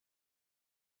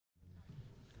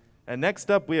And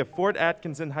next up, we have Fort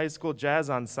Atkinson High School Jazz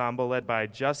Ensemble led by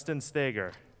Justin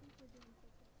Stager.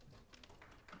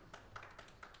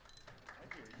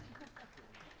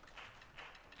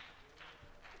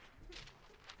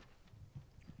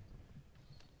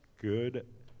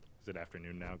 Is it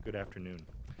afternoon now? Good afternoon.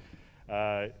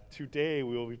 Today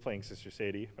we will be playing Sister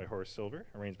Sadie by Horace Silver,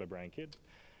 arranged by Brian Kidd,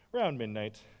 around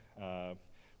midnight.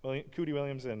 Cootie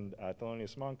Williams and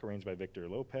Thelonious Monk, arranged by Victor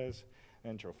Lopez,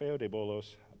 and Trofeo de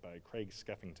Bolos by Craig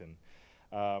Skeffington.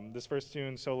 This first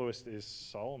tune, soloist is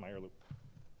Saul Meyerloop.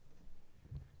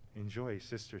 Enjoy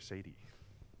Sister Sadie.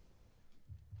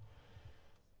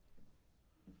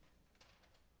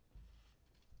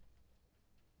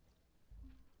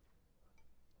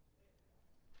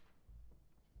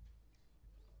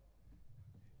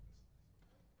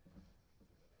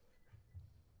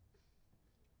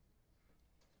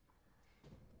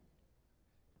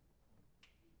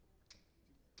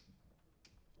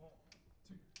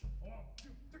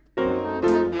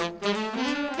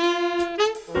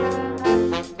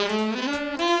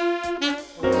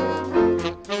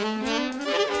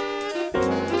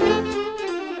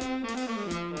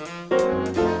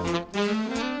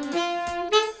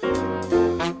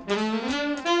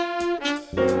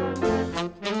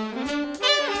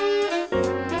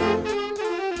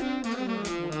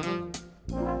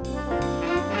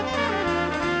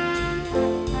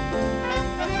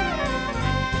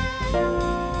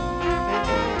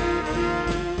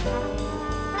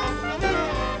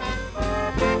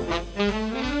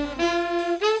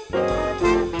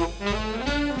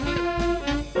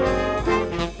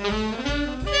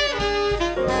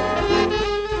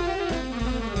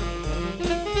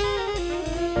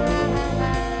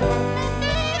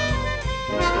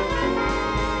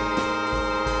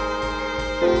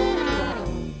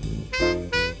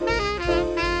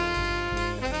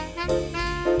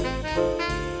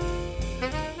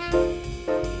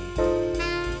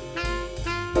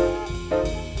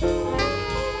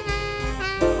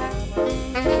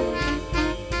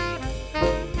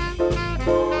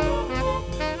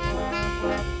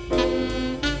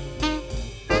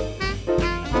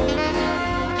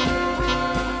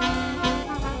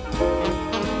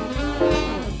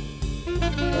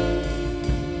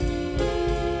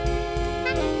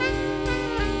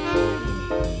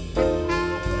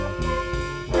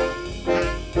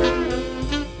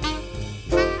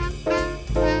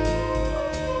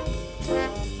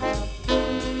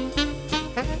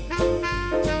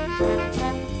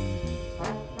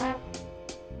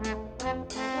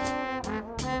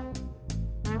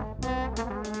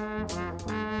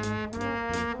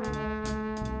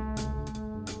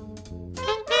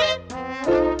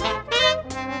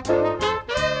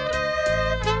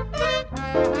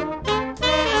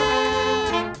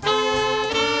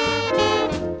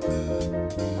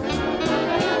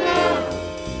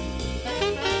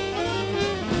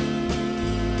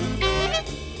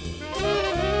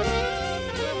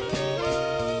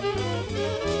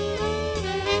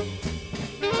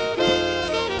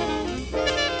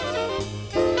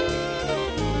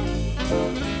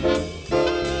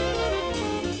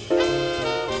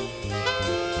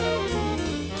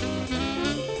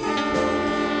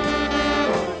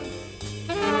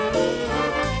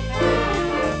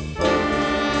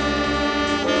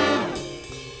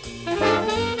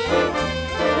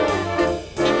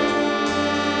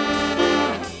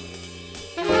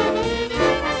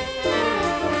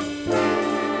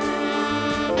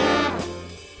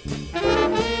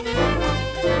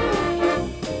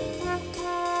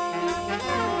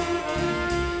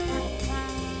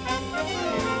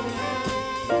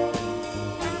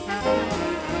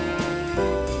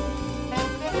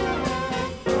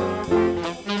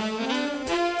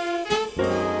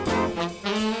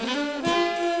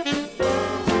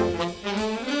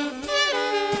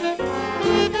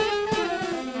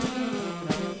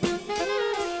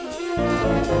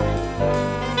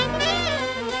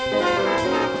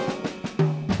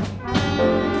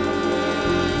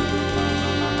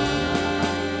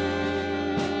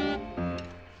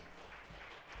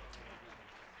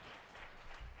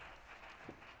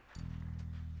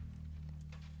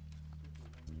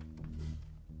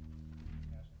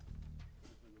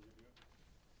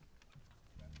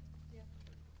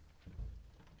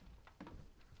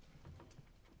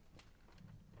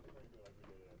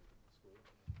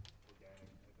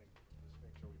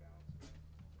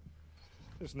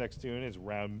 This next tune is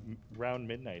Round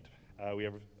Midnight. We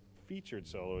have featured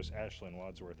soloist Ashlyn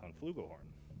Wadsworth on flugelhorn.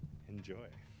 Enjoy.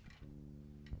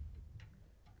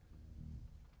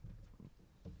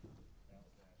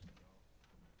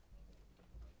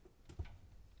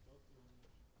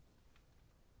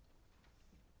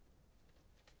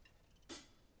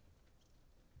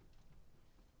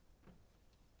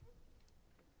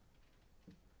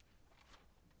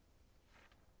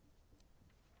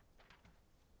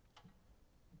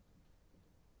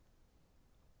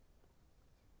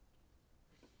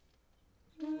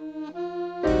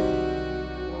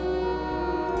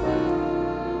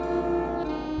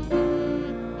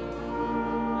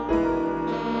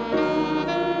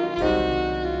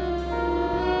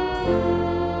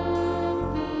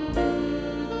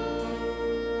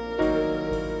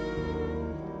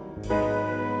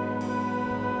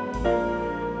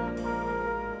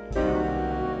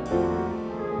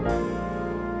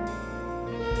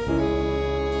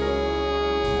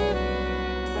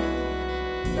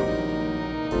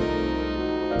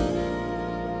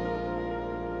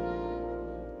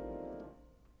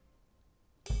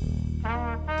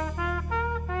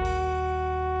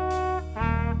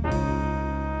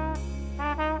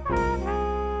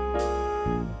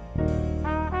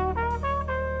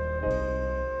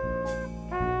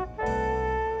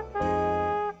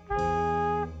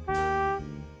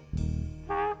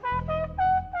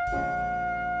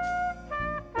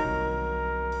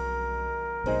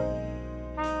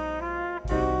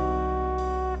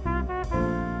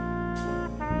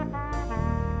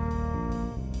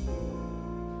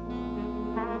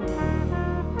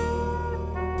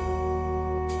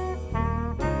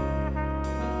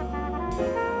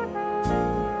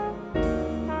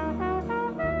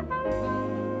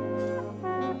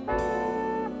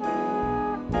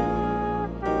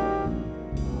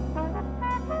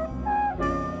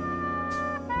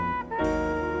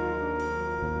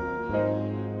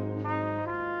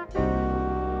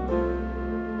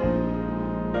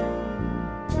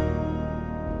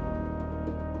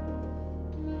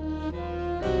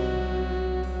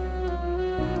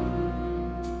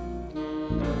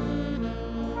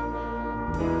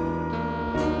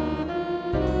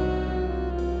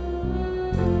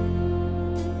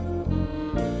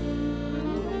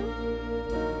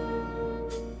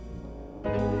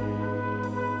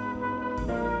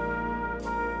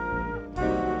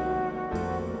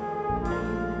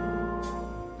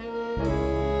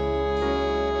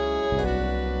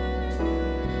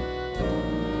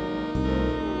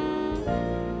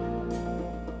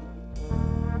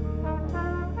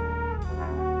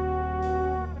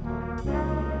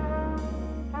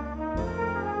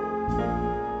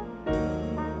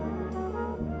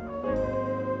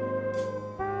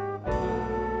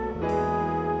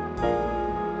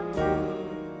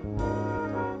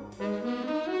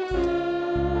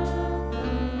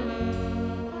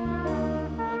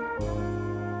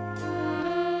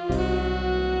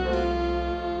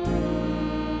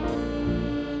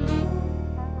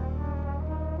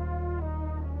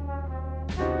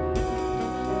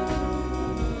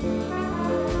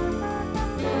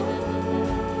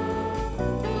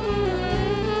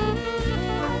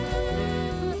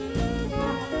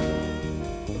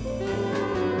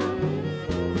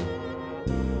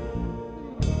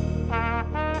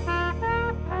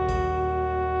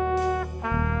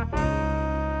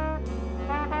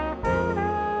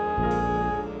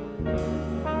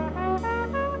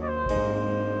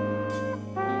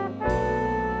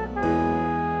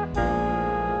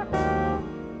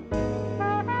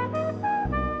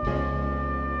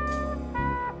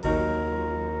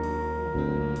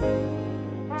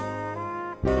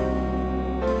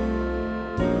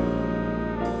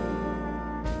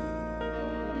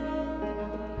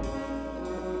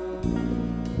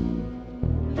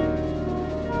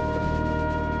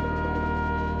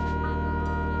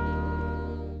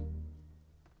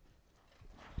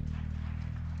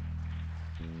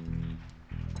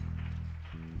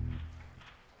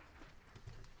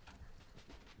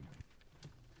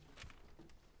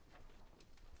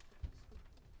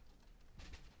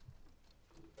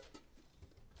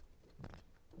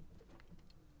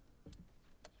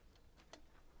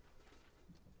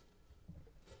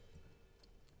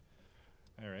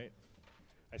 All right.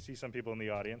 I see some people in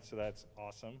the audience, so that's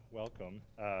awesome. Welcome.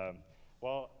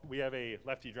 Well, we have a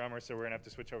lefty drummer, so we're going to have to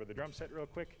switch over the drum set real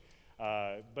quick.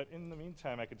 But in the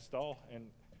meantime, I could stall and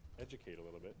educate a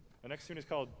little bit. The next tune is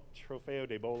called Trofeo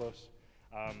de Bolos.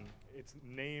 Its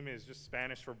name is just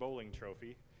Spanish for bowling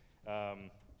trophy.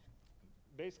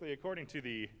 Basically, according to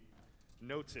the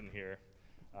notes in here,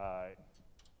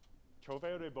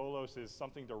 Trofeo de Bolos is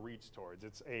something to reach towards.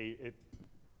 It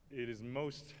is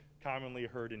most commonly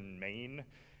heard in Maine,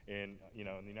 in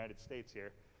the United States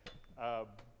here.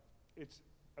 It's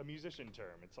a musician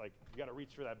term. It's like you got to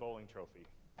reach for that bowling trophy.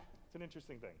 It's an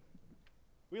interesting thing.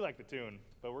 We like the tune,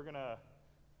 but we're gonna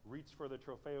reach for the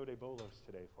Trofeo de Bolos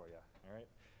today for you. All right.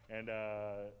 And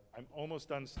I'm almost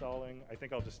done stalling. I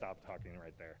think I'll just stop talking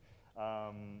right there.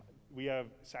 We have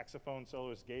saxophone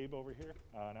soloist Gabe over here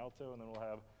on alto, and then we'll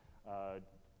have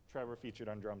Trevor featured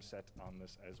on drum set on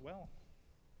this as well.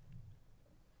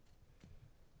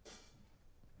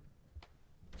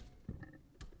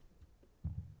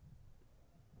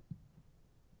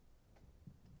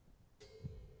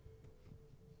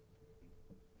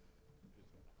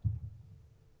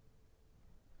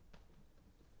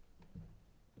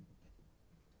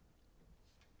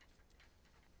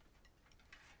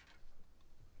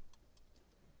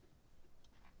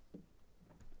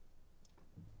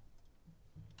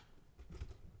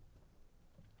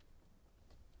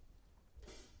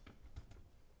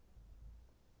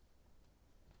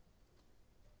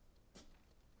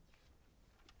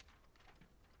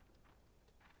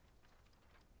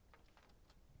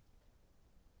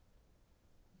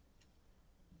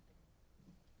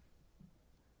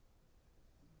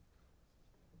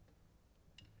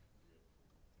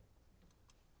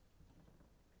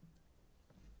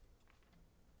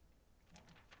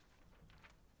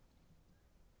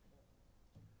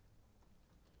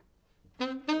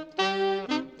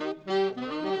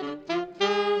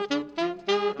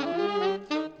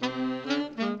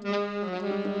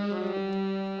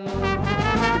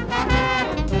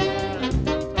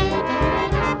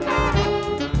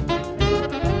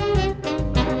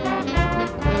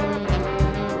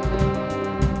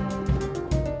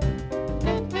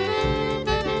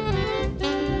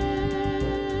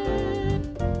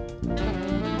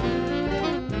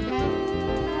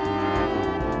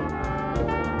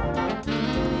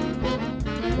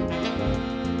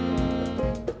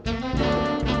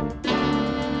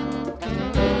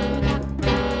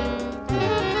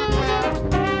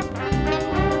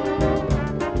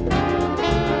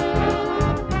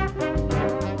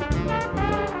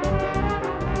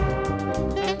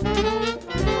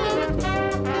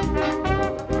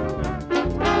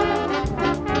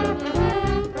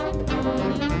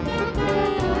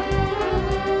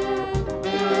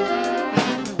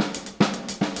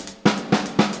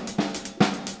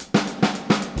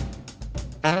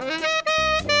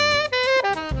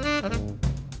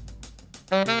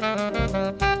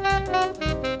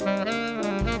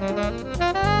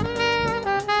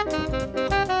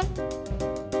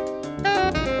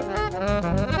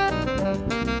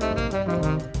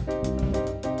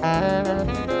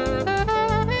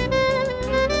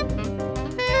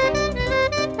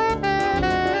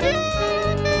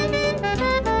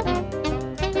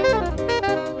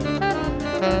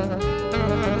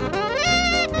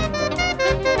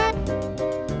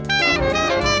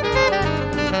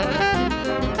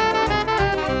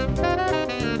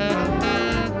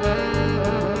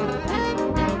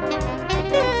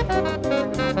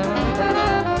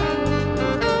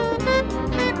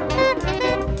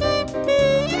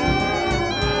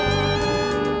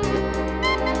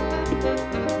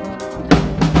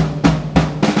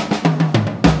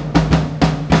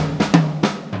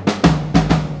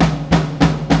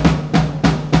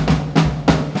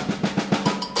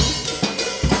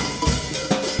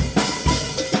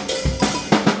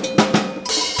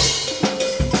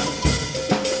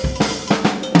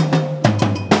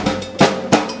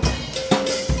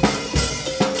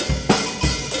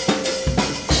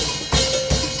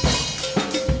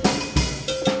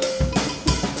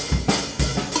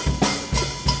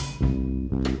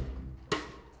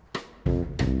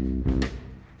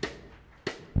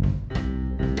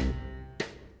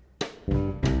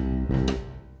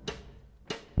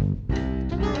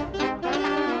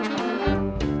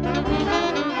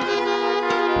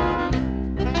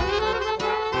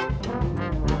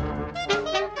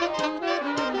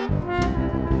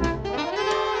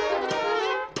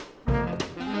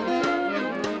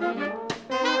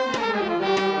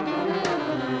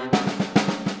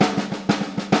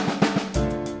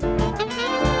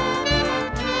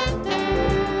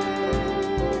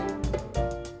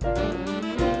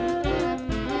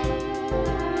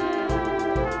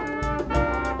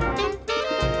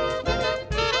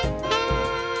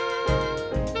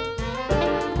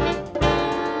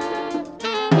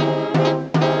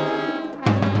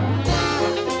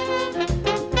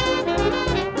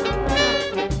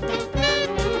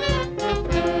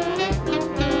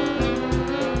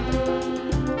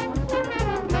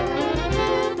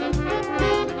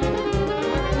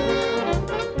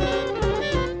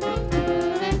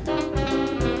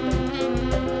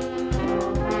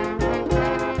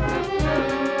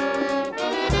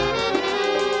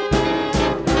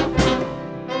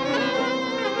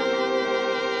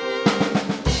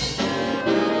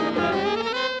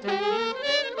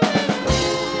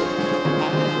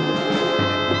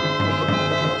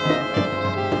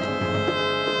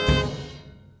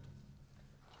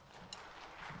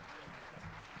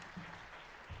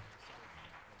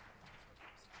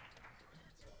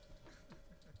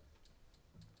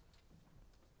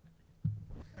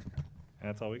 And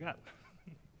that's all we got.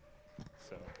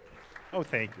 So, oh,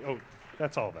 thank you. Oh,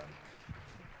 that's all then.